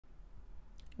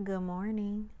Good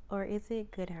morning, or is it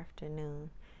good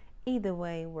afternoon? Either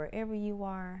way, wherever you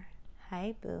are,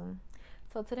 hey boo.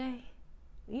 So today,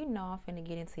 I'm finna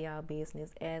get into y'all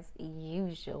business as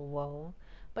usual,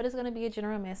 but it's gonna be a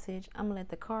general message. I'm gonna let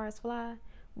the cards fly.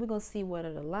 We're gonna see what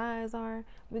the lies are.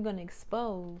 We're gonna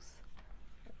expose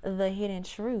the hidden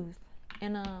truth,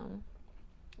 and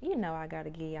I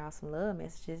gotta give y'all some love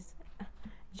messages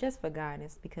just for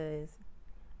guidance because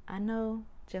I know,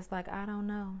 just like I don't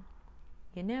know.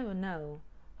 You never know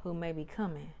who may be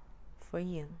coming for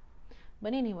you.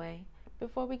 But anyway,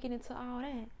 before we get into all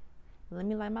that, let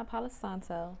me light my Palo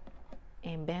Santo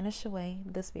and banish away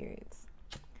the spirits.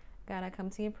 God, I come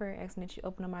to you in prayer asking that you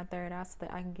open up my third eye so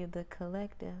that I can give the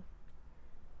collective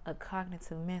a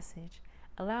cognitive message.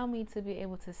 Allow me to be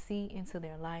able to see into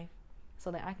their life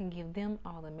so that I can give them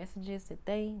all the messages that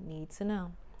they need to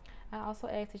know. I also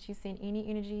ask that you send any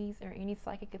energies or any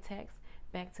psychic attacks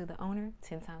back to the owner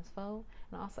 10 times fold.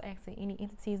 And I also ask that any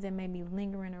entities that may be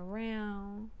lingering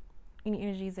around, any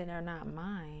energies that are not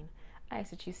mine, I ask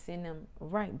that you send them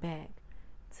right back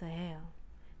to hell.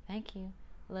 Thank you.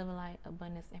 Love and light,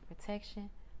 abundance, and protection.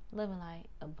 Love and light,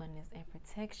 abundance, and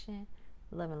protection.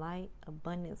 Love and light,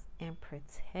 abundance, and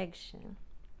protection.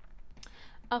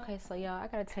 Okay, so y'all, I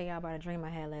gotta tell y'all about a dream I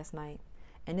had last night.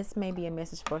 And this may be a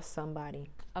message for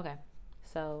somebody. Okay,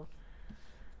 so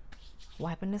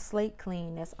wiping the slate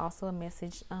clean, that's also a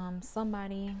message.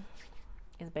 Somebody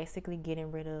is basically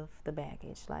getting rid of the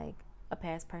baggage, like a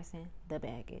past person, the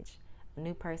baggage, a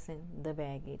new person, the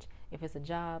baggage. If it's a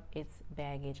job, it's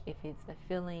baggage. If it's a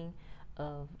feeling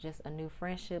of just a new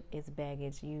friendship, it's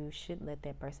baggage. You should let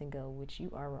that person go, which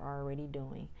you are already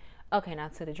doing. Okay, now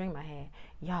to the dream I had.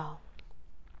 Y'all,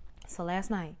 so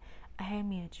last night I had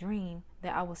me a dream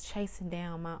that I was chasing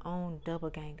down my own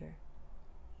doppelganger.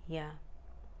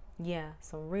 Yeah,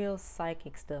 some real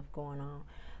psychic stuff going on.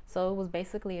 So it was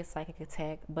basically a psychic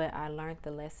attack, but I learned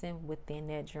the lesson within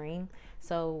that dream.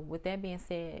 So with that being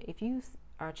said, if you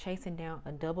are chasing down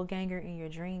a doppelganger in your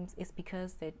dreams, it's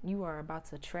because that you are about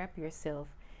to trap yourself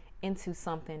into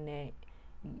something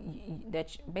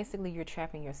basically you're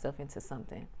trapping yourself into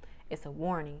something. It's a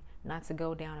warning not to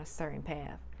go down a certain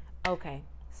path. Okay,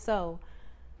 so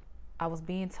I was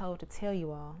being told to tell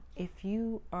you all, if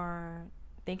you are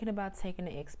thinking about taking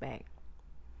the X back,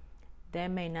 that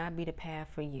may not be the path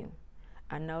for you.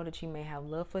 I know that you may have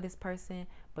love for this person,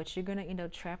 but you're going to end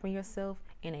up trapping yourself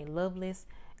in a loveless,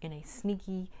 in a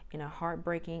sneaky, in a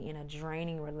heartbreaking, in a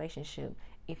draining relationship.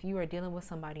 If you are dealing with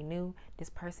somebody new,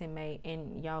 this person may,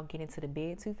 and y'all get into the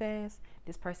bed too fast,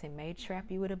 this person may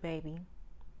trap you with a baby.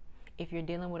 If you're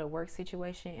dealing with a work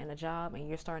situation and a job and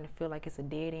you're starting to feel like it's a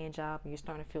dead-end job and you're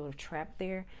starting to feel trapped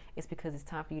there, it's because it's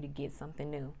time for you to get something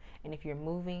new. And if you're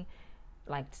moving,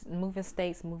 like moving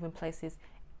states, moving places,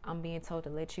 I'm being told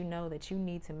to let you know that you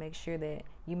need to make sure that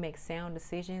you make sound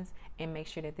decisions and make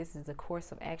sure that this is a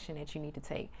course of action that you need to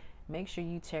take. Make sure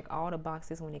you check all the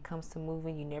boxes when it comes to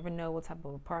moving. You never know what type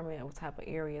of apartment or what type of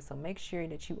area, so make sure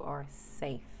that you are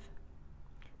safe.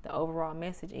 The overall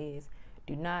message is,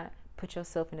 do not put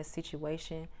yourself in a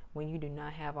situation when you do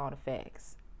not have all the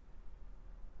facts,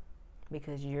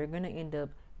 because you're going to end up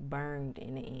burned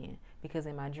in the end. Because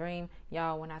in my dream,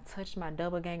 y'all, when I touched my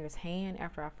doppelganger's hand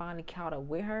after I finally caught up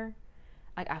with her,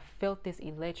 like I felt this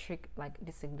electric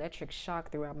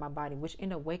shock throughout my body, which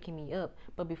ended up waking me up.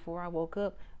 But before I woke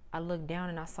up, I looked down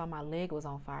and I saw my leg was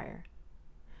on fire.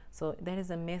 So that is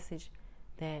a message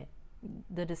that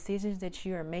the decisions that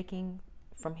you are making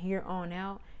from here on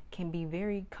out can be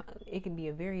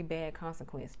a very bad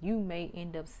consequence. You may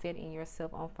end up setting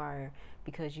yourself on fire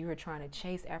because you are trying to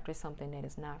chase after something that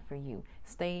is not for you.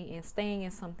 Staying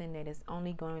in something that is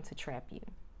only going to trap you.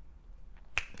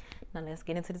 Now let's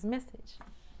get into this message.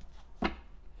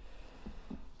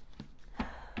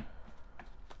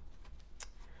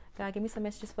 God, give me some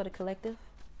messages for the collective.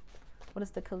 What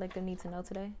does the collective need to know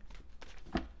today?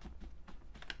 What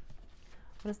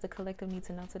does the collective need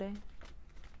to know today?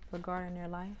 Regarding their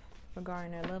life,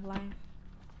 regarding their love life,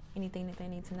 anything that they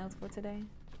need to know for today.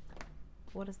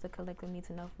 What does the collective need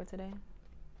to know for today?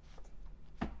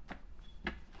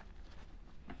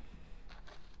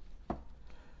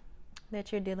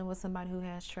 That you're dealing with somebody who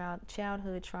has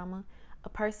childhood trauma, a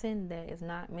person that is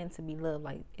not meant to be loved,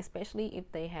 like especially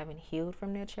if they haven't healed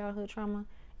from their childhood trauma.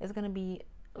 It's gonna be,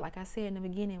 like I said in the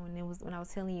beginning when I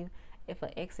was telling you, if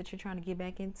an ex that you're trying to get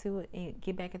back into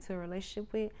a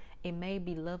relationship with, it may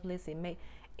be loveless.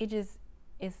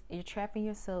 You're trapping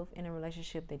yourself in a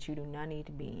relationship that you do not need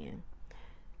to be in,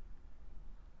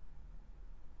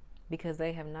 because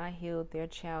they have not healed their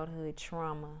childhood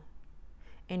trauma.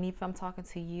 And if I'm talking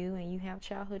to you and you have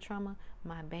childhood trauma,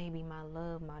 my baby, my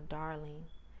love, my darling,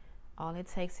 All it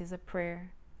takes is a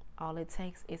prayer. All it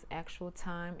takes is actual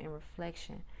time and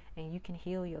reflection, and you can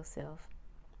heal yourself.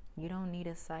 You don't need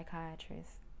a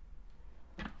psychiatrist.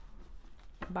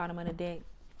 Bottom of the deck.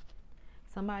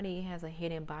 Somebody has a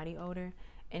hidden body odor,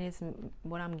 and it's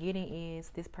what I'm getting is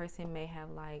this person may have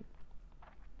like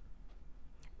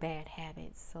bad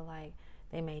habits. So like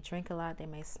they may drink a lot, they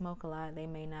may smoke a lot, they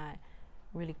may not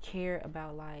really care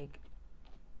about, like,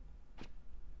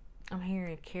 I'm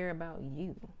hearing care about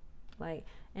you. Like,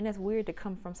 and that's weird to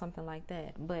come from something like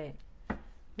that, but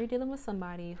you're dealing with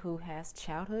somebody who has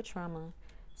childhood trauma,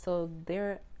 so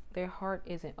their heart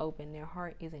isn't open, their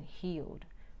heart isn't healed.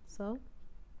 So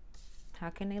how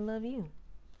can they love you?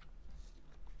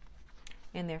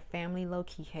 And their family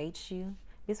low-key hates you.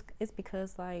 It's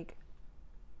because, like,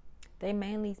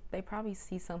 they probably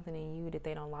see something in you that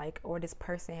they don't like, or this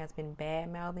person has been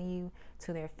bad-mouthing you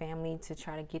to their family to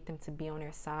try to get them to be on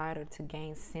their side or to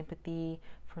gain sympathy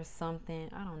for something.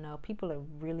 I don't know. People are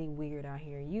really weird out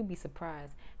here. You'd be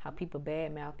surprised how people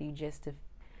bad-mouth you just to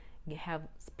have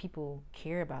people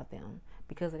care about them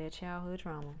because of their childhood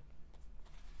trauma.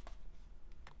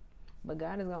 But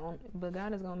God is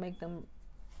gonna make them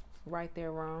right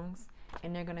their wrongs,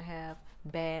 and they're gonna have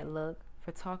bad luck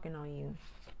for talking on you.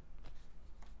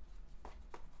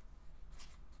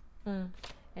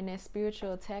 And that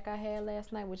spiritual attack I had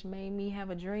last night, which made me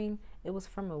have a dream, it was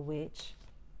from a witch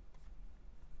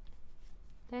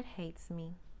that hates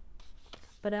me.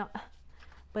 But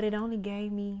it only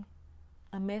gave me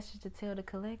a message to tell the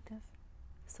collective.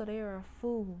 So they are a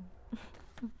fool.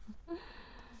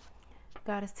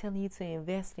 God is telling you to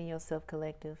invest in yourself,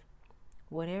 collective.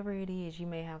 Whatever it is, you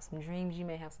may have some dreams, you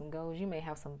may have some goals, you may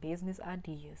have some business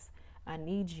ideas. I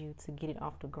need you to get it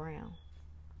off the ground.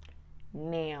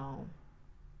 Now,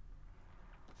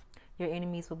 your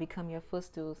enemies will become your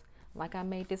footstools. Like I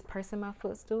made this person my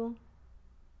footstool,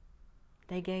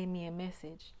 they gave me a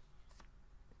message.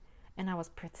 And I was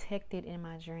protected in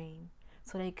my dream.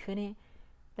 So they couldn't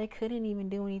even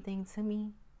do anything to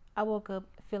me. I woke up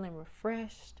feeling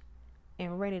refreshed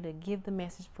and ready to give the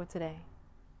message for today.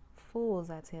 Fools,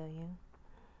 I tell you.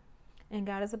 And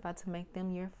God is about to make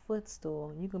them your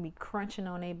footstool. You're going to be crunching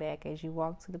on their back as you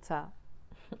walk to the top.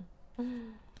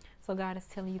 So God is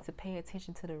telling you to pay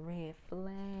attention to the red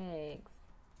flags.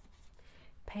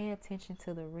 Pay attention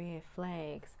to the red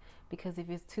flags. Because if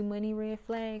it's too many red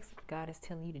flags, God is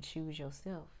telling you to choose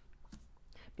yourself.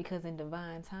 Because in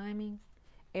divine timing,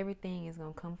 everything is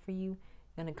going to come for you.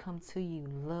 Going to come to you.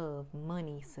 Love,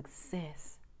 money,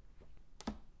 success.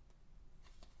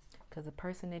 Because the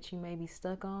person that you may be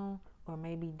stuck on or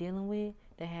may be dealing with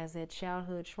that has that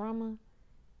childhood trauma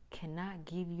cannot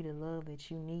give you the love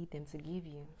that you need them to give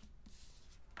you.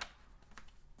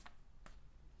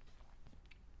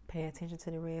 Pay attention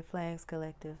to the red flags,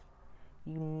 collective.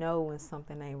 You know when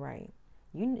something ain't right.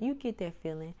 You get that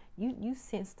feeling. You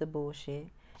sense the bullshit.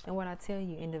 And what I tell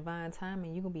you, in divine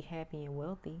timing, you're going to be happy and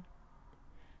wealthy.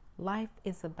 Life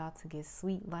is about to get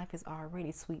sweet. Life is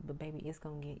already sweet, but baby, it's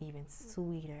going to get even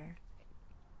sweeter.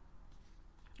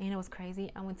 And it was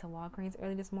crazy. I went to Walgreens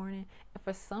early this morning, and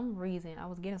for some reason, I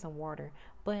was getting some water,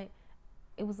 but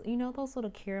it was, you know, those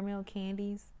little caramel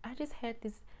candies. I just had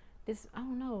this, I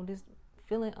don't know, this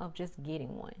feeling of just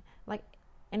getting one. Like,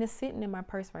 and it's sitting in my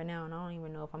purse right now, and I don't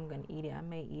even know if I'm going to eat it. I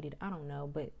may eat it. I don't know.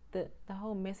 But the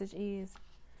whole message is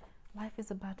life is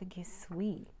about to get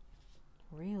sweet,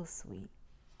 real sweet.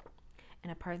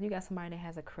 And a person, you got somebody that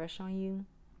has a crush on you.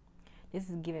 This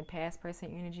is giving past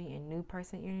person energy and new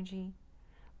person energy.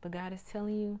 But God is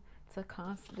telling you to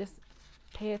just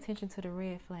pay attention to the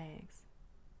red flags.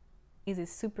 Is it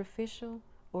superficial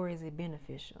or is it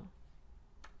beneficial?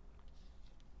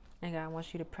 And God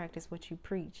wants you to practice what you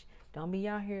preach. Don't be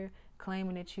out here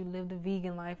claiming that you live the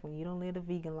vegan life when you don't live the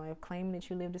vegan life. Claiming that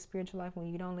you live the spiritual life when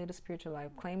you don't live the spiritual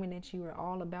life. Claiming that you are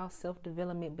all about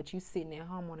self-development, but you sitting at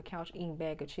home on the couch eating a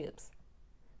bag of chips.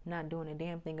 Not doing a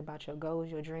damn thing about your goals,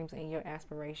 your dreams, and your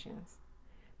aspirations.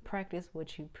 Practice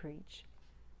what you preach.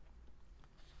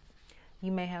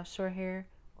 You may have short hair,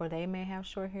 or they may have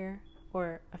short hair,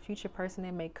 or a future person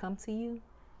that may come to you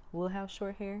will have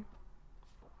short hair.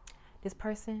 This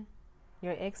person,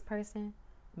 your ex-person,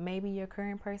 maybe your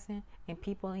current person, and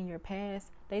people in your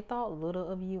past, they thought little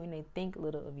of you and they think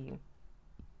little of you.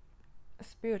 A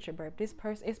spiritual birth. This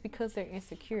person, it's because they're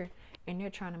insecure and they're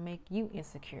trying to make you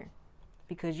insecure.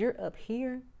 Because you're up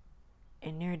here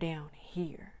and they're down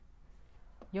here.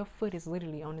 Your foot is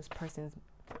literally on this person's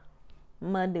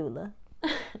medulla.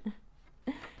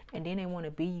 And then they want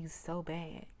to be you so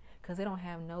bad because they don't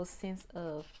have no sense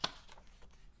of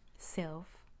self.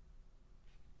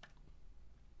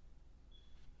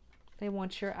 They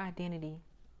want your identity.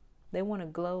 They want to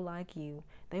glow like you.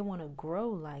 They want to grow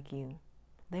like you.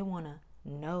 They want to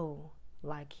know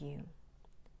like you.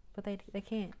 But they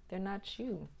can't. They're not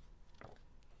you.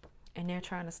 And they're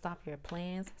trying to stop your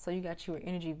plans. So you got your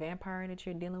energy vampire that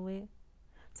you're dealing with.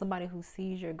 Somebody who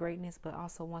sees your greatness but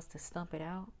also wants to stump it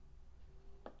out.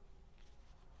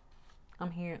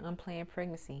 I'm hearing unplanned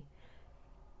pregnancy.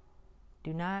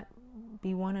 Do not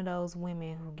be one of those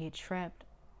women who get trapped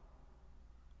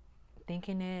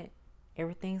thinking that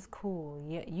everything's cool.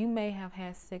 Yeah, you may have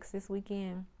had sex this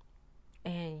weekend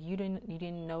and you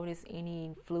didn't notice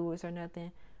any fluids or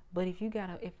nothing. But if you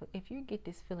get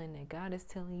this feeling that God is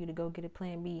telling you to go get a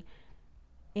plan B,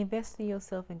 invest in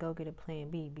yourself and go get a plan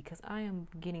B, because I am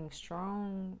getting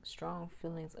strong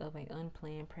feelings of an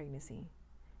unplanned pregnancy.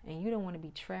 And you don't want to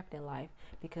be trapped in life,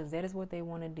 because that is what they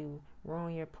want to do,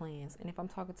 ruin your plans. And if I'm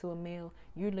talking to a male,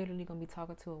 you're literally going to be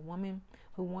talking to a woman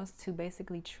who wants to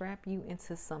basically trap you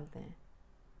into something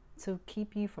to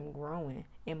keep you from growing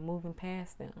and moving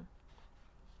past them.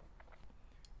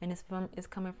 And it's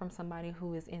coming from somebody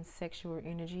who is in sexual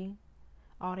energy.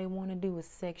 All they want to do is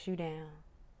sex you down,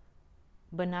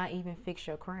 but not even fix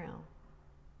your crown.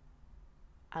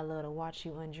 I love to watch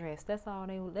you undress. That's all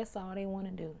they want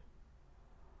to do.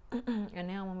 And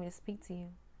now I want me to speak to you,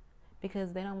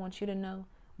 because they don't want you to know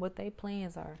what their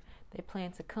plans are. They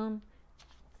plan to come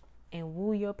and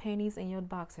woo your panties and your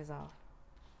boxers off.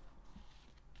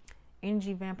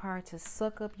 Energy vampire, to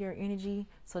suck up your energy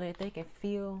so that they can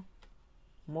feel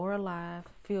more alive,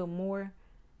 feel more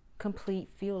complete,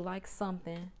 feel like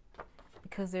something,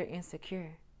 because they're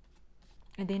insecure.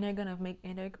 And then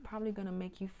they're probably gonna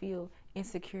make you feel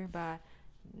insecure by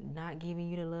not giving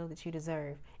you the love that you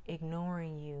deserve,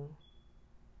 ignoring you,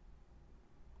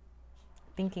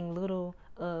 thinking little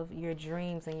of your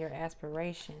dreams and your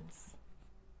aspirations,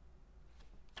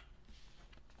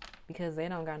 because they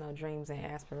don't got no dreams and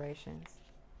aspirations.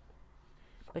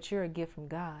 But you're a gift from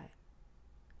God.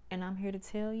 And I'm here to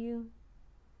tell you,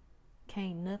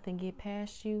 can't nothing get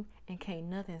past you and can't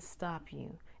nothing stop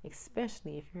you,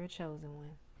 especially if you're a chosen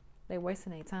one. They're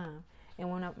wasting their time.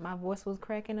 And when my voice was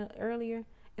cracking earlier,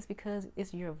 it's because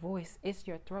it's your voice, it's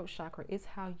your throat chakra, it's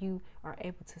how you are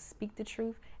able to speak the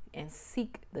truth and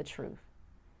seek the truth.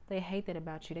 They hate that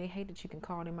about you. They hate that you can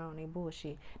call them out on their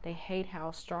bullshit. They hate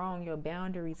how strong your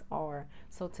boundaries are.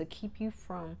 So to keep you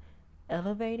from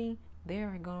elevating, they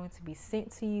are going to be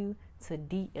sent to you to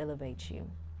de-elevate you,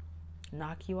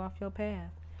 knock you off your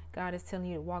path. God is telling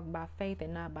you to walk by faith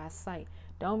and not by sight.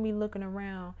 Don't be looking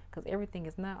around, because everything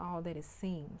is not all that it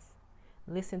seems.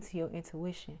 Listen to your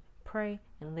intuition. Pray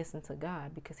and listen to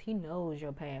God, because He knows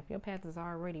your path. Your path is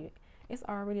already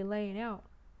laid out.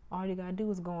 All you gotta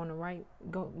do is go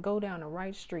down the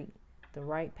right street, the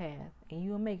right path, and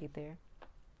you'll make it there.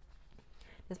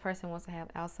 This person wants to have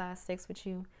outside sex with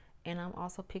you, and I'm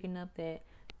also picking up that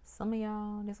some of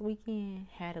y'all this weekend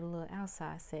had a little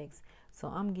outside sex.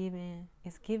 So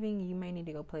it's giving you may need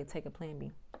to go take a plan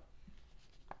B,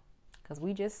 because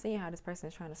we just see how this person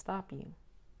is trying to stop you.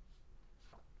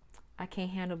 I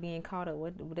can't handle being caught up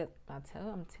with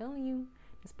I'm telling you,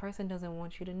 this person doesn't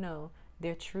want you to know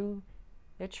their true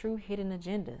hidden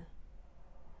agenda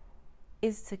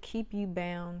is to keep you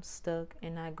bound, stuck,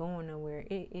 and not going nowhere.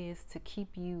 It is to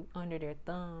keep you under their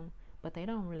thumb, but they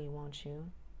don't really want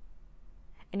you.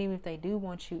 And even if they do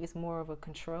want you, it's more of a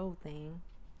control thing.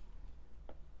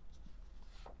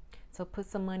 So put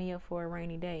some money up for a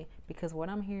rainy day, because what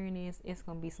I'm hearing is it's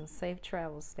going to be some safe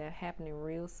travels that are happening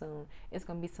real soon. It's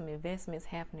going to be some investments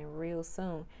happening real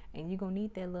soon, and you're going to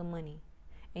need that little money.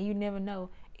 And you never know,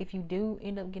 if you do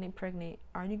end up getting pregnant,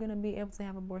 are you going to be able to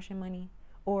have abortion money?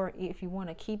 Or if you want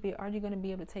to keep it, are you going to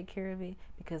be able to take care of it?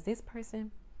 Because this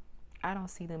person, I don't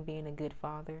see them being a good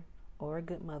father or a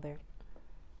good mother.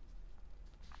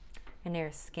 And they're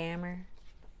a scammer,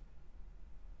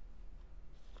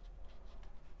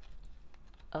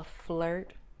 a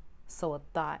flirt, so a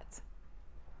thought.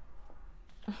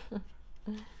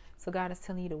 So God is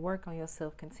telling you to work on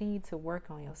yourself. Continue to work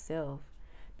on yourself,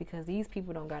 because these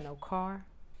people don't got no car,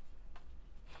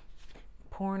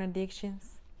 porn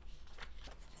addictions,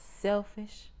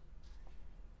 selfish,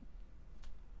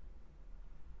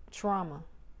 trauma.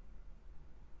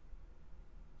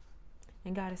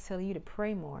 And God is telling you to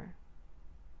pray more.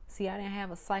 See, I didn't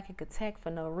have a psychic attack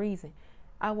for no reason.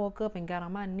 I woke up and got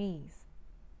on my knees.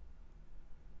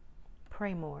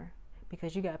 Pray more,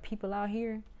 because you got people out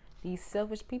here, these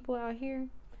selfish people out here,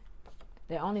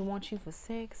 that only want you for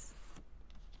sex,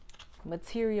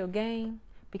 material gain,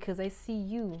 because they see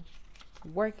you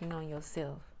working on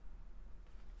yourself.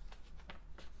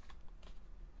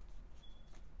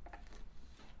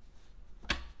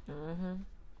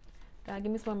 God,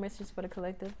 give me some more messages for the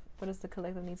collective. What does the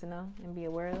collective need to know and be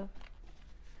aware of?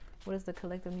 What does the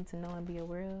collective need to know and be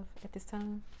aware of at this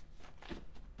time?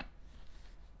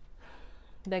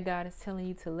 That God is telling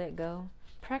you to let go.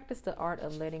 Practice the art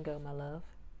of letting go, my love.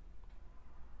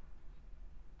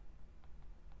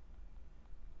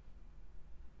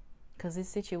 Because this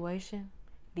situation,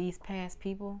 these past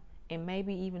people, and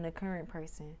maybe even the current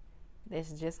person,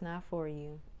 that's just not for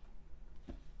you.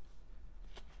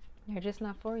 They're just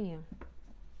not for you.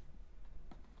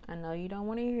 I know you don't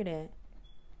want to hear that,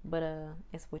 but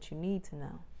it's what you need to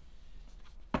know.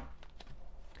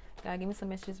 God, give me some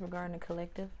messages regarding the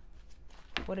collective.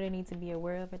 What do they need to be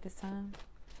aware of at this time?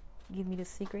 Give me the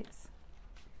secrets.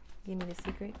 Give me the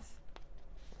secrets.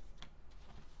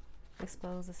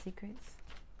 Expose the secrets.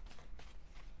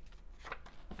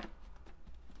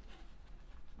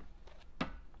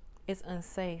 It's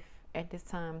unsafe at this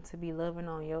time to be loving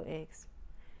on your ex.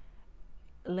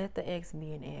 Let the ex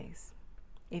be an ex.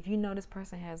 If you know this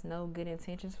person has no good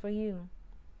intentions for you,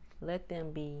 let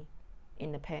them be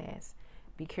in the past.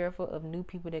 Be careful of new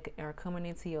people that are coming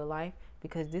into your life,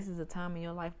 because this is a time in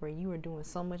your life where you are doing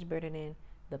so much better than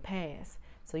the past.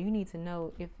 So you need to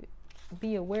know,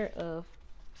 be aware of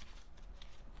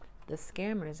the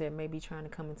scammers that may be trying to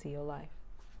come into your life,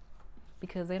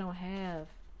 because they don't have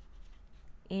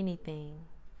anything.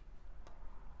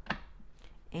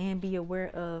 And be aware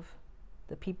of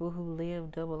the people who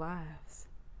live double lives,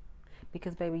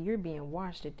 because baby, you're being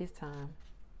watched at this time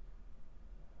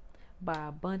by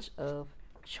a bunch of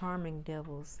charming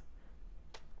devils.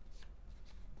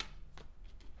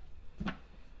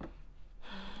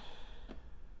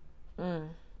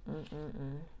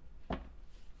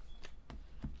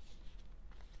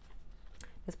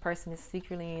 This person is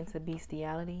secretly into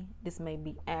bestiality. This may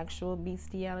be actual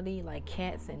bestiality, like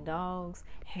cats and dogs,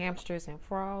 hamsters and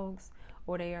frogs,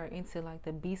 or they are into like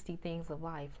the beastie things of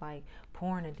life, like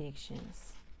porn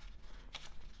addictions,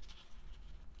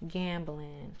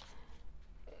 gambling,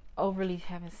 overly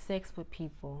having sex with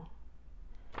people,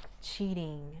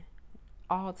 cheating,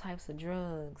 all types of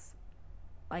drugs,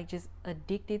 like just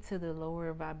addicted to the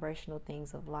lower vibrational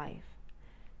things of life.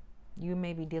 You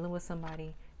may be dealing with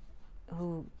somebody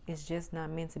who is just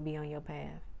not meant to be on your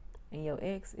path, and your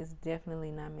ex is definitely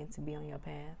not meant to be on your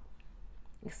path,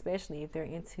 especially if they're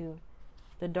into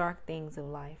the dark things of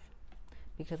life,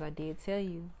 because I did tell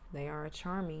you they are a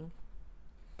charming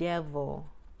devil,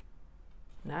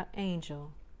 not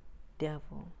angel,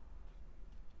 devil.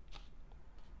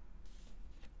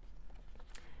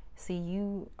 See,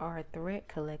 you are a threat,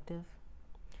 collective.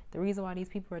 The reason why these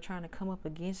people are trying to come up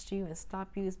against you and stop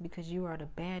you is because you are the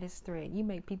baddest threat. You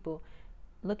make people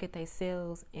look at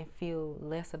themselves and feel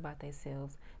less about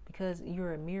themselves, because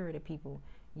you're a mirror to people.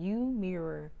 You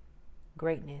mirror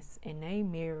greatness, and they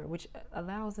mirror, which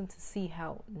allows them to see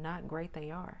how not great they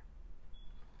are.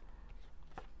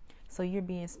 So you're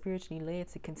being spiritually led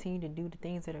to continue to do the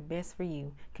things that are best for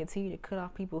you. Continue to cut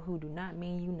off people who do not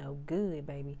mean you no good,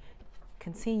 baby.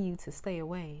 Continue to stay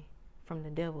away from the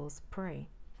devil's prey,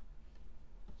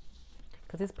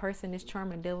 because this person, this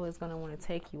charming devil, is going to want to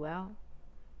take you out.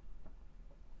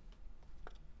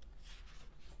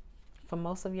 For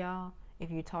most of y'all,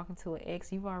 if you're talking to an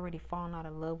ex, you've already fallen out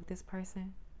of love with this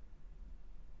person.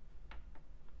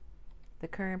 The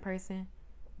current person,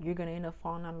 you're going to end up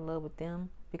falling out of love with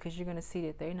them, because you're going to see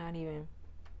that they're not even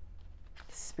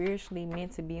spiritually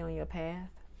meant to be on your path.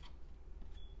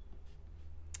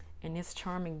 And this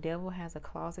charming devil has a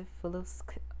closet full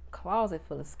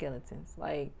of skeletons.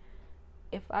 Like,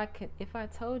 if I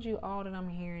told you all that I'm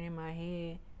hearing in my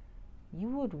head, you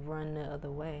would run the other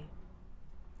way.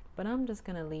 But I'm just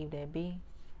going to leave that be,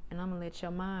 and I'm going to let your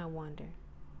mind wander.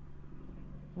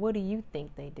 What do you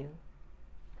think they do?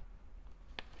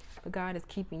 But God is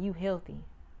keeping you healthy,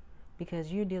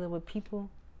 because you're dealing with people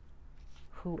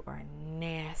who are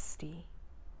nasty.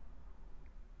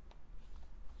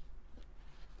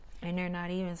 And they're not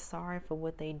even sorry for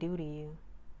what they do to you.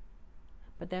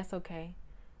 But that's okay.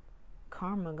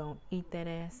 Karma gonna eat that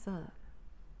ass up.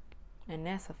 And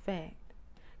that's a fact.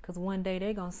 Because one day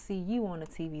they're going to see you on a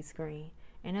TV screen.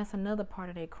 And that's another part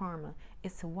of their karma,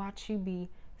 is to watch you be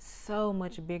so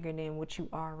much bigger than what you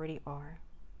already are.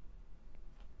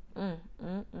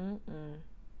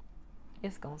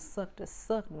 It's going to suck to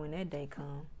suck when that day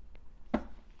comes.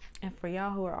 And for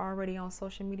y'all who are already on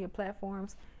social media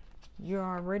platforms, you're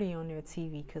already on their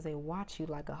TV, because they watch you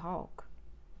like a hawk.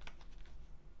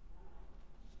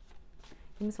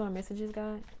 Give me some more messages,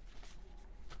 God.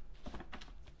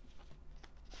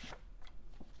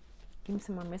 Give me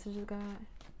some more messages, God.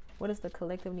 What does the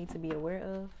collective need to be aware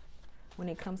of when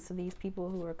it comes to these people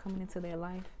who are coming into their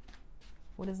life?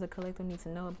 What does the collective need to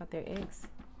know about their ex?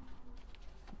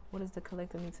 What does the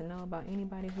collective need to know about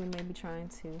anybody who may be trying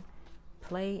to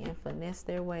play and finesse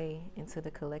their way into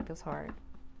the collective's heart?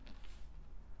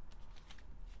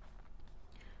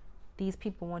 These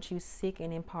people want you sick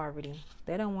and in poverty.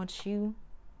 They don't want you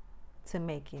to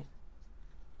make it.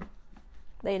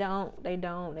 They don't. They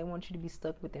want you to be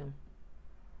stuck with them.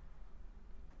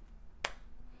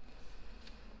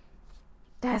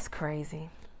 That's crazy.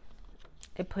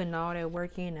 They're putting all their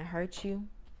work in to hurt you.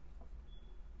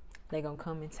 They're going to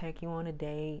come and take you on a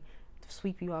date,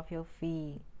 sweep you off your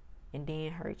feet, and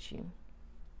then hurt you.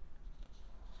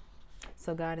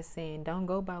 So God is saying, don't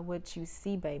go by what you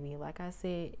see, baby. Like I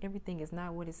said, everything is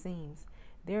not what it seems.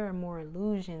 There are more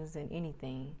illusions than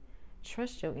anything.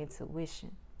 Trust your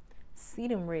intuition. See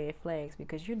them red flags,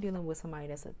 because you're dealing with somebody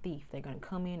that's a thief. They're going to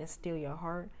come in and steal your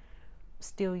heart,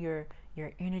 steal your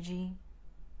energy,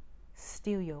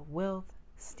 steal your wealth,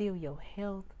 steal your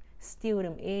health, steal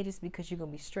them edges because you're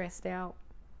going to be stressed out.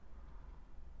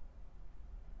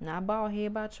 Not bald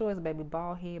head by choice, baby.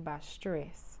 Bald head by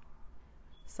stress.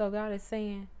 So God is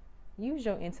saying, use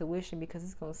your intuition, because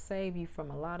it's going to save you from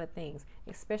a lot of things,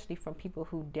 especially from people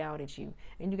who doubted you.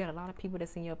 And you got a lot of people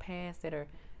that's in your past that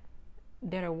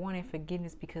are wanting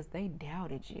forgiveness because they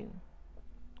doubted you.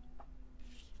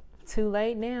 Too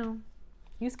late now.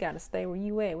 You just got to stay where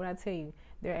you at. What I tell you,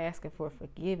 they're asking for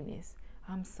forgiveness.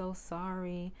 I'm so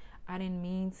sorry. I didn't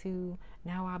mean to.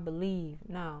 Now I believe.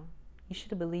 No, you should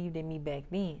have believed in me back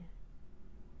then.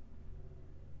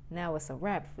 Now it's a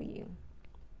wrap for you.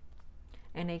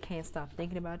 And they can't stop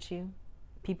thinking about you.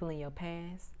 People in your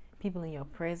past, people in your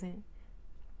present.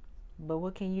 But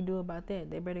what can you do about that?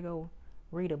 They better go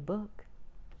read a book.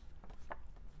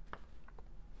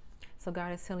 So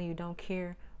God is telling you, don't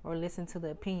care or listen to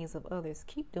the opinions of others.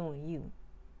 Keep doing you.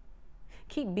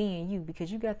 Keep being you,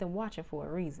 because you got them watching for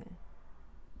a reason.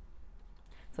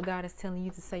 So God is telling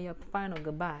you to say your final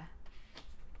goodbye.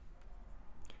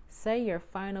 Say your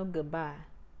final goodbye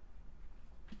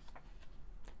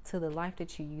to the life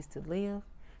that you used to live,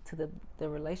 to the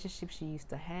relationships you used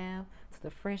to have, to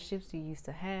the friendships you used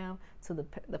to have, to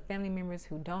the family members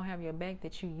who don't have your back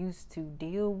that you used to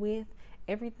deal with.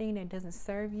 Everything that doesn't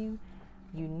serve you,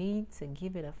 you need to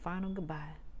give it a final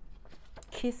goodbye.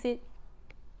 Kiss it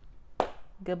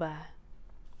goodbye.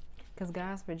 Because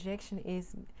God's rejection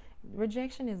is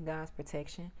God's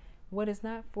protection. What is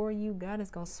not for you, God is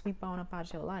going to sweep on up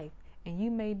out your life. And you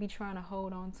may be trying to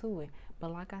hold on to it.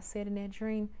 But like I said in that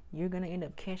dream, you're going to end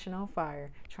up catching on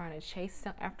fire, trying to chase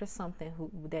after something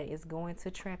that is going to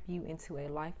trap you into a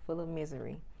life full of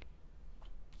misery.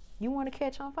 You want to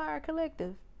catch on fire,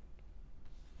 collective?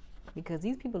 Because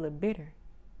these people are bitter.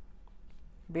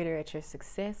 Bitter at your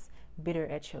success, bitter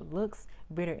at your looks,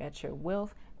 bitter at your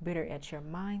wealth, bitter at your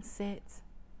mindset.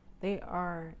 You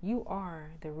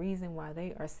are the reason why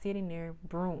they are sitting there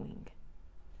brewing.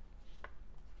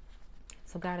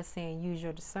 So God is saying, use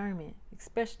your discernment,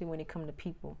 especially when it comes to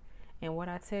people. And what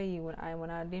I tell you, when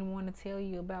I didn't want to tell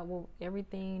you about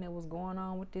everything that was going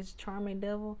on with this charming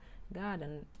devil, God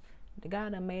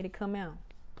done made it come out.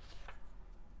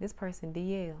 This person,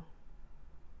 DL.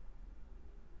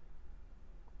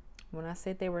 When I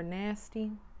said they were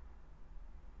nasty,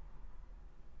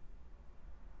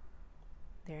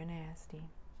 they're nasty.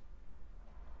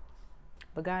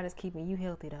 But God is keeping you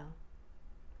healthy though.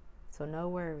 So no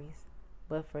worries.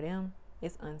 But for them,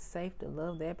 it's unsafe to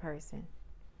love that person.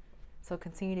 So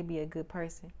continue to be a good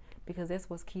person, because that's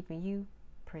what's keeping you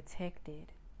protected.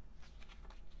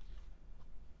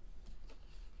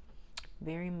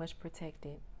 Very much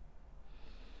protected.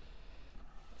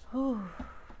 Whew.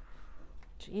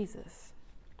 Jesus.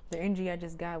 The energy I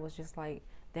just got was just like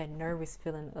that nervous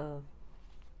feeling of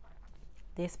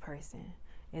this person.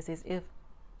 It's as if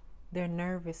they're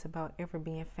nervous about ever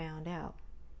being found out.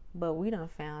 But we done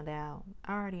found out.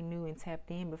 I already knew and tapped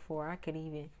in before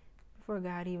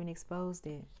God even exposed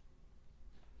it.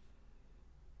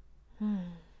 Give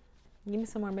me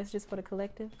some more messages for the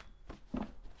collective.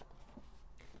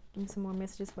 Give me some more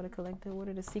messages for the collective. What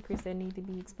are the secrets that need to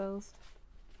be exposed?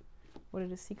 What are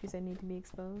the secrets that need to be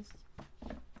exposed?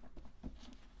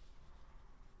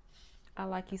 I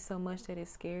like you so much that it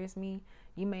scares me.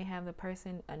 You may have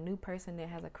a new person that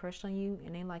has a crush on you,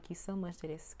 and they like you so much that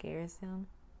it scares them.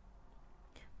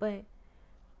 But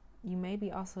you may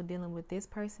be also dealing with this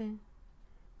person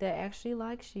that actually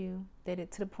likes you, to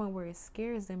the point where it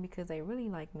scares them because they really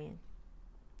like men.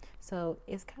 So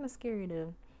it's kind of scary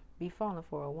to be falling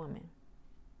for a woman.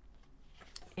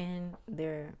 And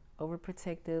they're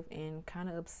overprotective and kind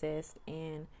of obsessed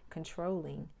and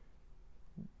controlling.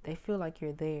 They feel like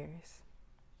you're theirs.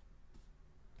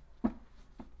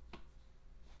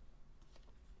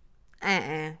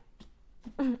 Uh-uh.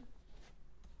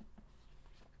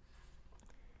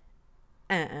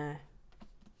 Uh-uh.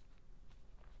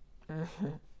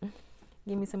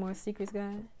 Give me some more secrets,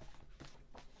 God.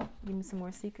 Give me some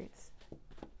more secrets.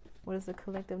 What does the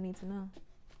collective need to know?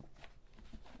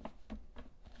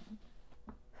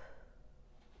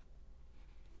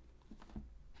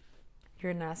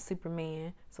 You're not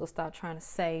Superman, so stop trying to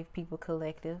save people,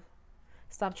 collective.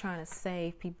 Stop trying to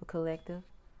save people, collective.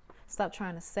 Stop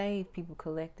trying to save people,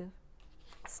 collective.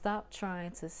 Stop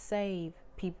trying to save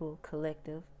people,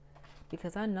 collective.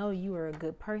 Because I know you are a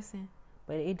good person,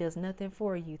 but it does nothing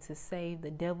for you to save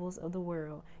the devils of the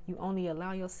world. You only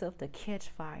allow yourself to catch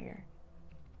fire.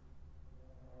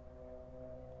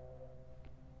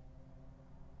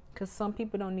 Because some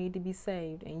people don't need to be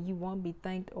saved, and you won't be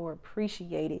thanked or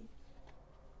appreciated.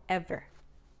 Ever.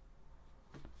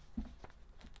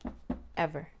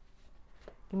 Ever.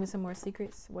 Give me some more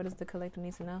secrets. What does the collective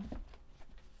need to know?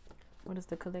 What does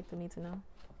the collective need to know?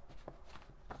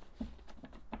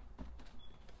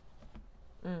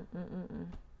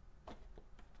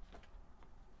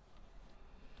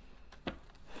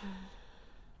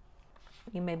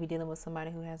 You may be dealing with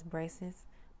somebody who has braces,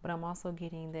 but I'm also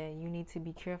getting that you need to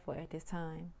be careful at this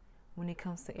time when it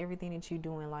comes to everything that you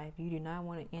do in life. You do not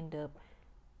want to end up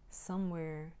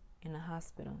somewhere in a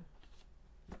hospital.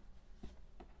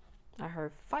 I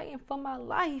heard fighting for my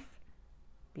life.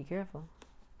 Be careful.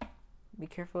 Be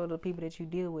careful of the people that you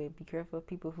deal with. Be careful of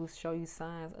people who show you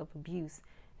signs of abuse,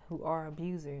 who are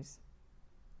abusers.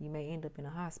 You may end up in a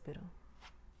hospital.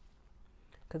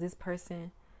 Because this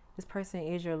person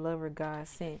is your lover, God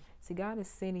sent. See, God is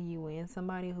sending you in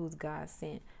somebody who's God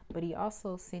sent. But he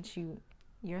also sent you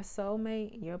your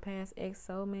soulmate, your past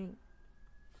ex-soulmate.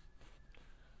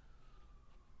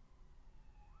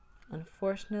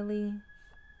 Unfortunately,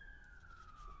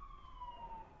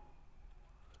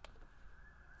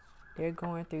 they're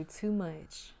going through too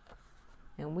much.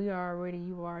 And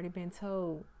you've already been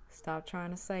told, stop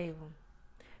trying to save them.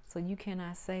 So you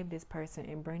cannot save this person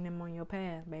and bring them on your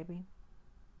path, baby.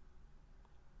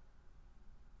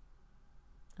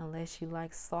 Unless you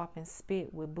like slop and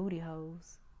spit with booty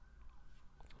holes.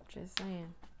 Just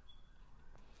saying.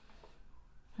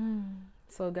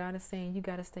 So God is saying you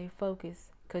got to stay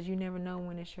focused, because you never know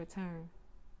when it's your turn.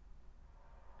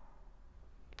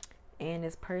 And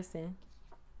this person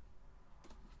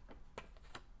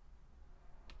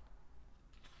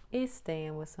is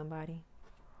staying with somebody,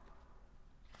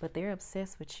 but they're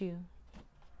obsessed with you,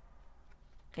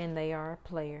 and they are a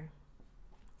player.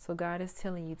 So God is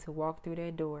telling you to walk through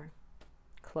that door,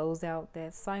 close out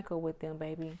that cycle with them,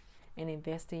 baby, and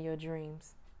invest in your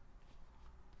dreams.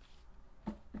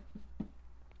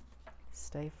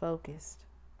 Stay focused.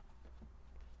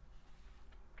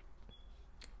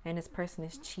 And this person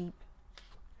is cheap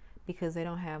because they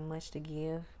don't have much to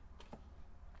give.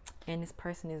 And this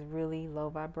person is really low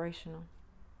vibrational.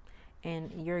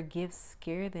 And your gifts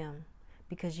scare them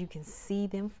because you can see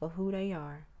them for who they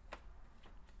are.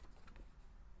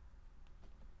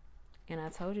 And I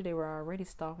told you they were already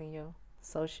stalking your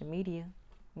social media,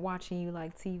 watching you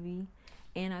like TV.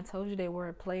 And I told you they were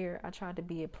a player. I tried to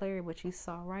be a player, but you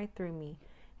saw right through me.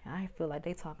 And I feel like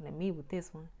they talking to me with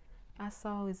this one. I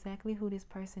saw exactly who this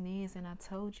person is, and I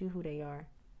told you who they are.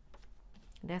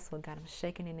 That's what got them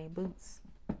shaking in their boots.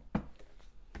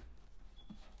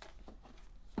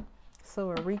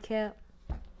 So a recap.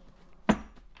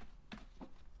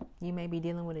 You may be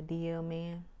dealing with a DL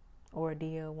man or a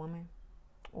DL woman.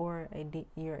 Or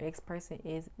your ex-person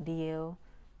is DL,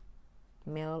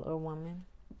 male or woman.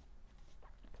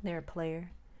 They're a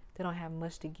player. They don't have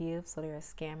much to give, so they're a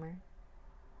scammer.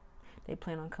 They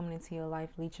plan on coming into your life,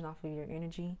 leeching off of your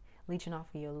energy, leeching off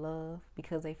of your love,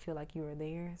 because they feel like you are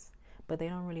theirs. But they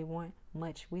don't really want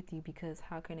much with you, because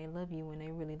how can they love you when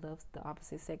they really love the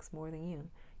opposite sex more than you?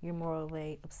 You're more of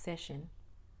a obsession.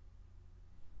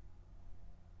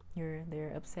 You're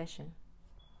their obsession.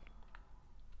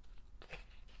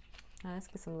 Now let's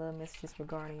get some love messages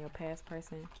regarding your past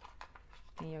person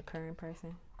and your current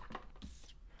person.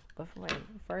 But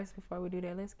first, before we do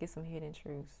that, let's get some hidden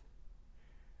truths.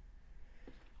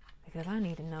 Because I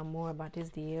need to know more about this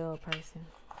DL person.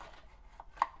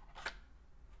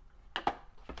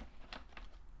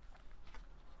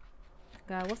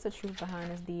 God, what's the truth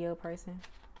behind this DL person?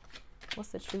 What's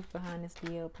the truth behind this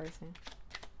DL person?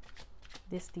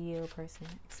 This DL person.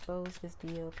 Expose this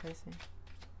DL person.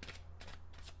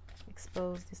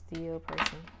 Expose this DL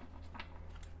person.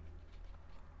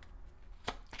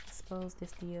 Expose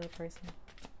this DL person.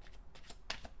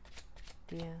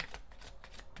 DL.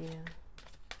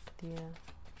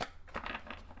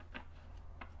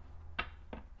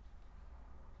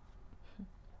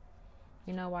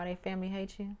 You know why their family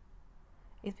hates you?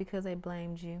 It's because they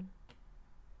blamed you.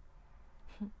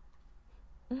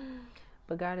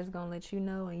 But God is going to let you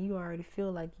know, and you already feel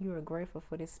like you are grateful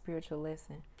for this spiritual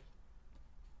lesson.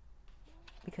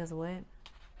 Because what?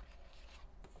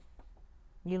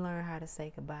 You learn how to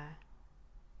say goodbye.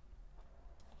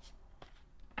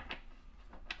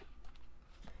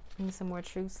 Give me some more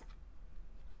truths.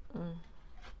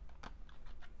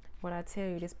 What I tell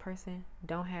you, this person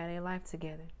don't have their life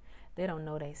together. They don't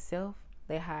know they self.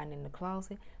 They hiding in the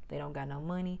closet. They don't got no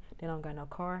money. They don't got no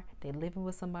car. They living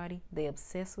with somebody. They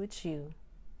obsessed with you.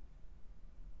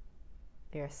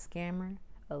 They're a scammer,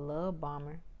 a love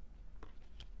bomber,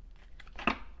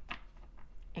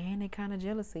 and they kind of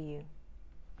jealous of you.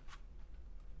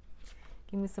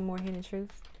 Give me some more hidden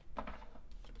truths.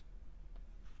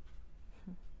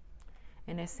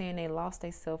 And they're saying they lost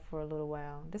themselves for a little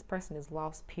while. This person is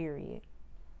lost, period.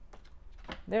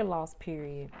 They're lost,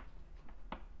 period.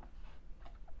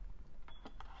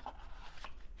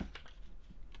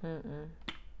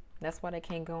 That's why they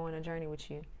can't go on a journey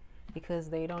with you. Because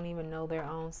they don't even know their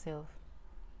own self.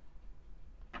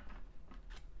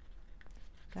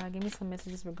 God, give me some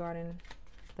messages regarding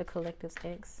the collective's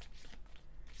ex.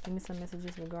 Give me some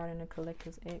messages regarding the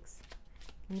collective's ex.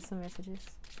 Give me some messages.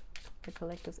 The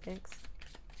collective's ex.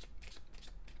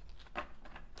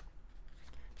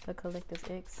 The collective's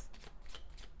ex.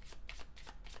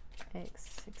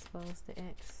 X. Expose the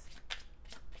X.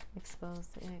 Expose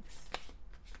the X.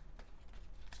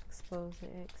 Expose the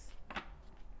X.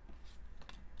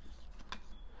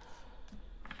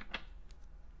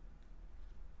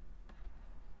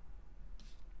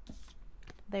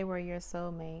 They were your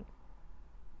soulmate,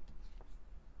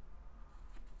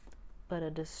 but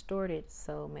a distorted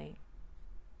soulmate.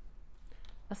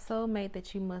 A soulmate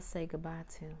that you must say goodbye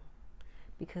to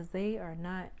because they are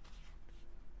not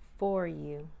for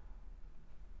you.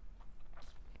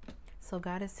 So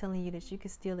God is telling you that you can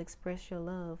still express your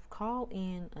love. Call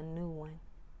in a new one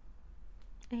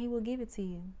and He will give it to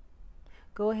you.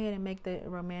 Go ahead and make the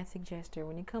romantic gesture.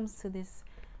 When it comes to this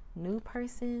new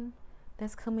person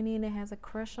that's coming in that has a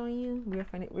crush on you, we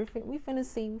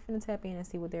finna tap in and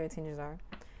see what their intentions are.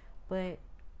 But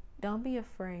don't be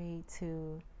afraid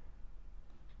to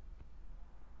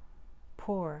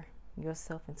pour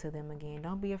yourself into them again.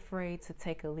 Don't be afraid to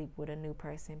take a leap with a new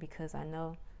person, because I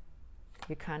know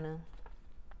you're kind of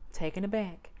taken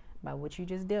aback by what you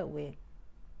just dealt with,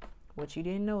 what you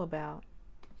didn't know about,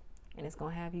 and it's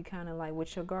gonna have you kind of like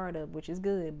with your guard up, which is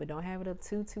good, but don't have it up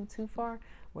too far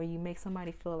where you make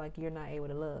somebody feel like you're not able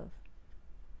to love.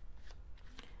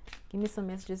 Give me some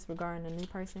messages regarding a new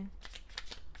person.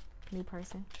 New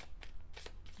person.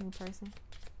 New person.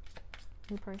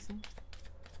 New person.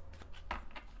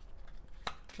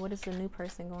 What is the new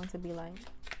person going to be like?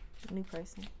 New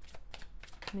person.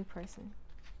 New person.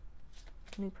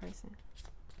 New person.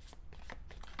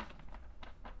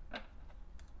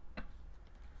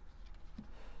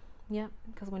 Yep,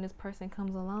 because when this person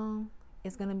comes along,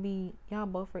 it's going to be, y'all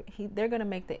both, they're going to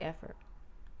make the effort.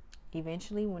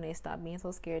 Eventually, when they stop being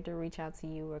so scared to reach out to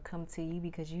you or come to you,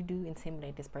 because you do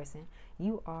intimidate this person.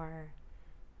 You are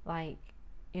like,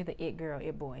 you're the it girl,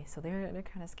 it boy. So they're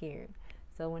kind of scared.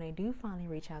 So when they do finally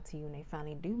reach out to you and they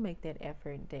finally do make that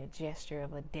effort, that gesture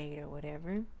of a date or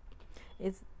whatever,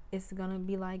 it's going to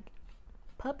be like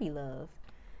puppy love.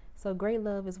 So great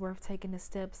love is worth taking the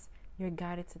steps you're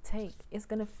guided to take. It's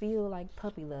going to feel like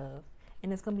puppy love.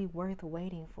 And it's going to be worth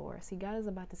waiting for. See, God is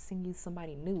about to send you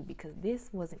somebody new, because this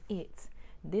wasn't it.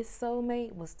 This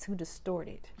soulmate was too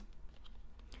distorted.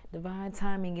 Divine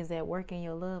timing is at work in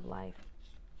your love life.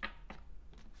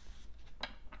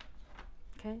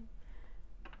 Okay?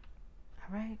 All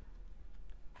right.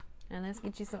 And let's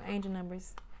get you some angel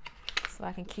numbers so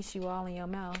I can kiss you all in your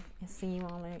mouth and see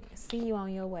you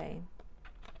on your way.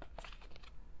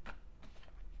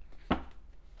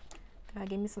 God,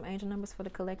 give me some angel numbers for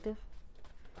the collective.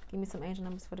 Give me some angel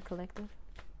numbers for the collective.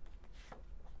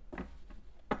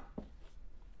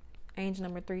 Angel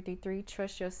number 333.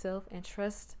 Trust yourself and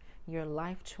trust your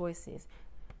life choices.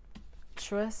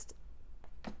 Trust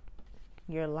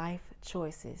your life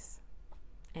choices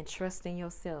and trust in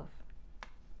yourself.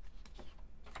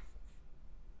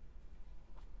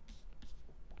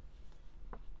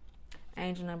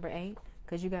 Angel number 8,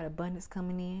 because you got abundance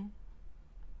coming in.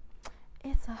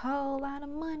 It's a whole lot of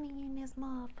money in this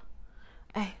month.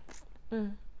 Hey,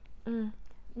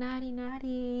 naughty,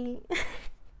 naughty.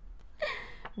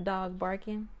 Dog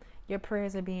barking. Your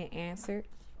prayers are being answered.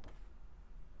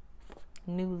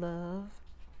 New love.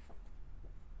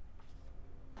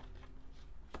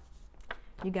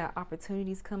 You got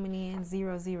opportunities coming in.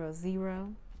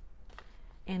 000.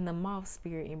 And the moth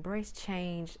spirit, embrace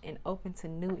change and open to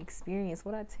new experience.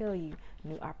 What I tell you,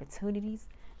 new opportunities,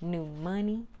 new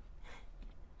money,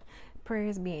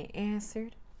 prayers being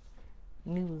answered,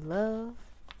 new love.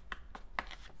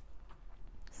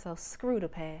 So screw the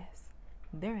past.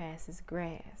 Their ass is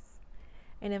grass.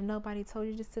 And if nobody told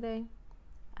you this today,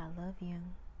 I love you.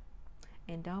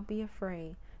 And don't be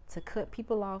afraid to cut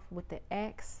people off with the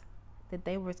axe that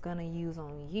they was going to use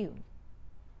on you.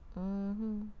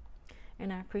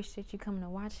 And I appreciate you coming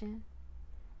and watching.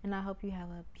 And I hope you have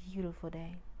a beautiful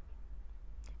day.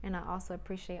 And I also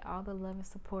appreciate all the love and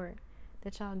support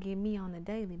that y'all give me on the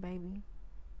daily, baby.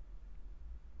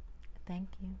 Thank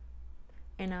you.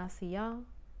 And I'll see y'all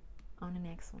on the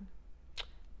next one.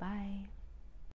 Bye.